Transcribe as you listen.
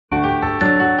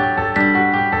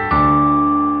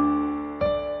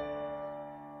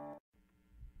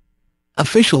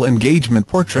official engagement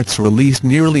portraits released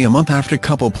nearly a month after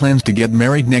couple plans to get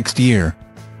married next year.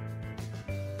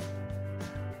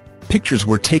 Pictures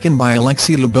were taken by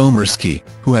Alexi Lubomirski,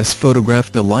 who has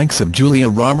photographed the likes of Julia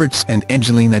Roberts and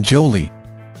Angelina Jolie.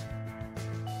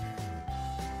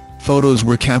 Photos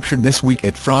were captured this week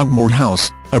at Frogmore House,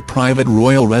 a private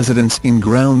royal residence in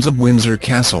grounds of Windsor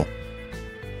Castle.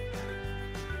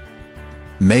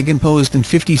 Meghan posed in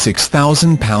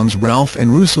 £56,000 Ralph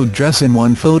and Russo dress in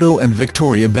one photo and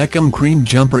Victoria Beckham cream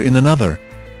jumper in another.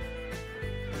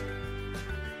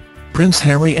 Prince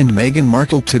Harry and Meghan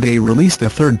Markle today released a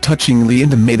third touchingly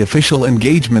intimate official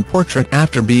engagement portrait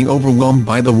after being overwhelmed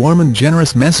by the warm and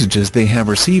generous messages they have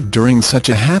received during such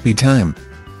a happy time.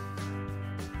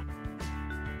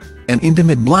 An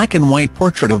intimate black-and-white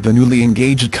portrait of the newly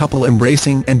engaged couple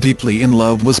embracing and deeply in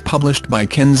love was published by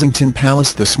Kensington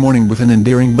Palace this morning with an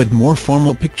endearing but more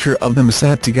formal picture of them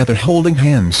sat together holding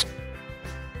hands.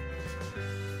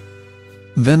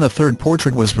 Then a third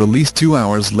portrait was released 2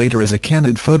 hours later as a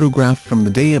candid photograph from the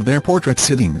day of their portrait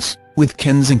sittings, with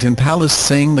Kensington Palace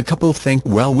saying the couple thanked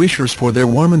well-wishers for their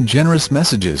warm and generous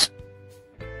messages.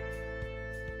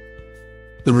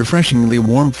 The refreshingly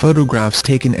warm photographs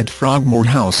taken at Frogmore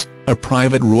House, a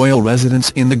private royal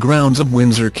residence in the grounds of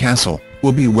Windsor Castle,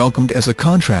 will be welcomed as a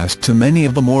contrast to many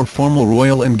of the more formal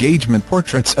royal engagement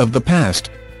portraits of the past.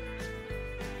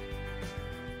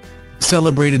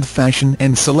 Celebrated fashion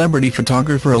and celebrity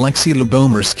photographer Alexi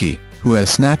Lubomirski, who has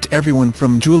snapped everyone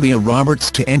from Julia Roberts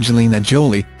to Angelina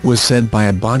Jolie, was said by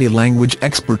a body language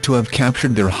expert to have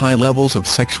captured their high levels of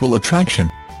sexual attraction.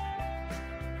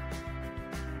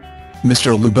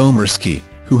 Mr. Lubomirski,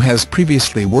 who has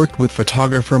previously worked with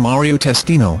photographer Mario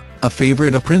Testino, a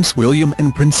favourite of Prince William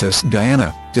and Princess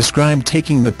Diana, described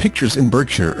taking the pictures in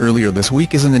Berkshire earlier this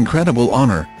week as an incredible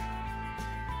honour.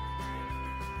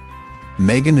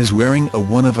 Meghan is wearing a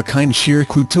one-of-a-kind sheer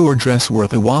couture dress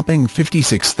worth a whopping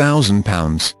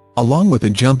 £56,000, along with a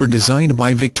jumper designed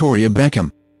by Victoria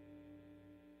Beckham.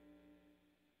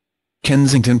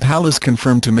 Kensington Palace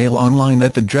confirmed to Mail Online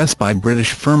that the dress by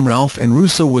British firm Ralph and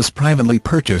Russo was privately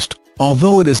purchased,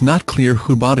 although it is not clear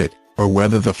who bought it, or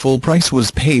whether the full price was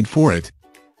paid for it.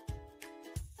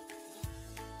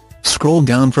 Scroll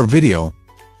down for video.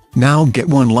 Now get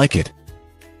one like it.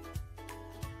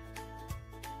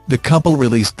 The couple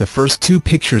released the first two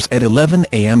pictures at 11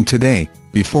 a.m. today,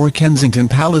 before Kensington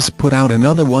Palace put out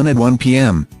another one at 1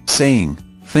 p.m., saying,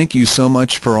 "Thank you so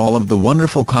much for all of the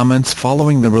wonderful comments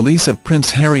following the release of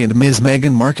Prince Harry and Ms.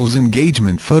 Meghan Markle's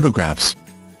engagement photographs.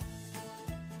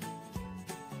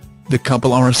 The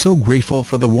couple are so grateful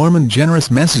for the warm and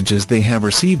generous messages they have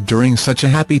received during such a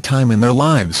happy time in their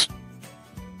lives.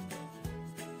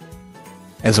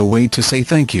 As a way to say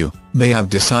thank you, they have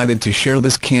decided to share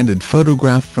this candid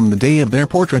photograph from the day of their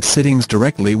portrait sittings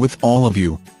directly with all of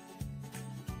you."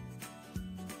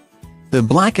 The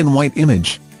black-and-white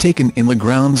image, taken in the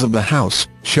grounds of the house,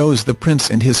 shows the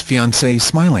prince and his fiancée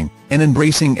smiling and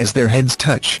embracing as their heads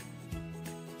touch.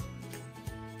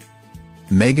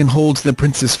 Meghan holds the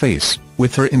prince's face,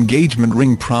 with her engagement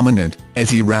ring prominent,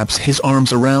 as he wraps his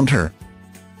arms around her.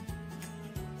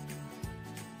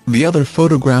 The other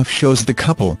photograph shows the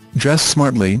couple, dressed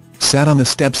smartly, sat on the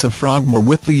steps of Frogmore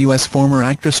with the US former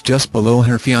actress just below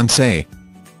her fiancé.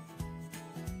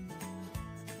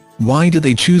 Why did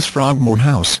they choose Frogmore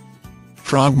House?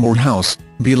 Frogmore House,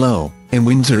 below, in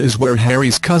Windsor is where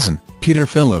Harry's cousin, Peter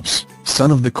Phillips,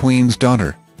 son of the Queen's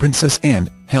daughter, Princess Anne,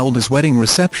 held his wedding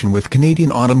reception with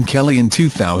Canadian Autumn Kelly in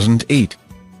 2008.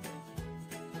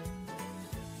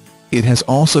 It has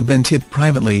also been tipped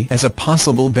privately as a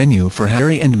possible venue for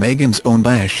Harry and Meghan's own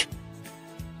bash.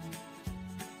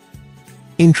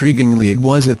 Intriguingly, it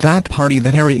was at that party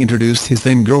that Harry introduced his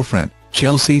then-girlfriend,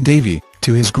 Chelsea Davy,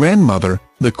 to his grandmother,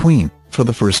 the Queen, for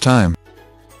the first time.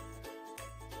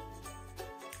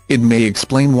 It may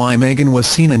explain why Meghan was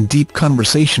seen in deep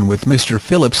conversation with Mr.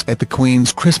 Phillips at the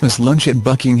Queen's Christmas lunch at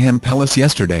Buckingham Palace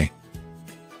yesterday.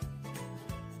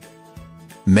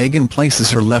 Meghan places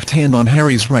her left hand on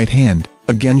Harry's right hand,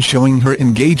 again showing her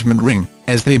engagement ring,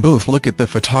 as they both look at the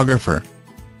photographer.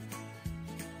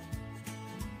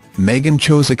 Meghan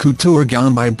chose a couture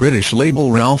gown by British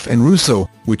label Ralph and Russo,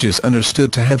 which is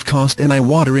understood to have cost an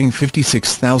eye-watering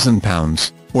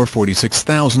 £56,000, or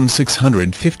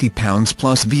 £46,650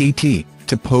 plus VAT,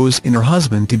 to pose in her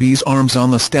husband-to-be's arms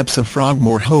on the steps of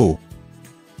Frogmore House.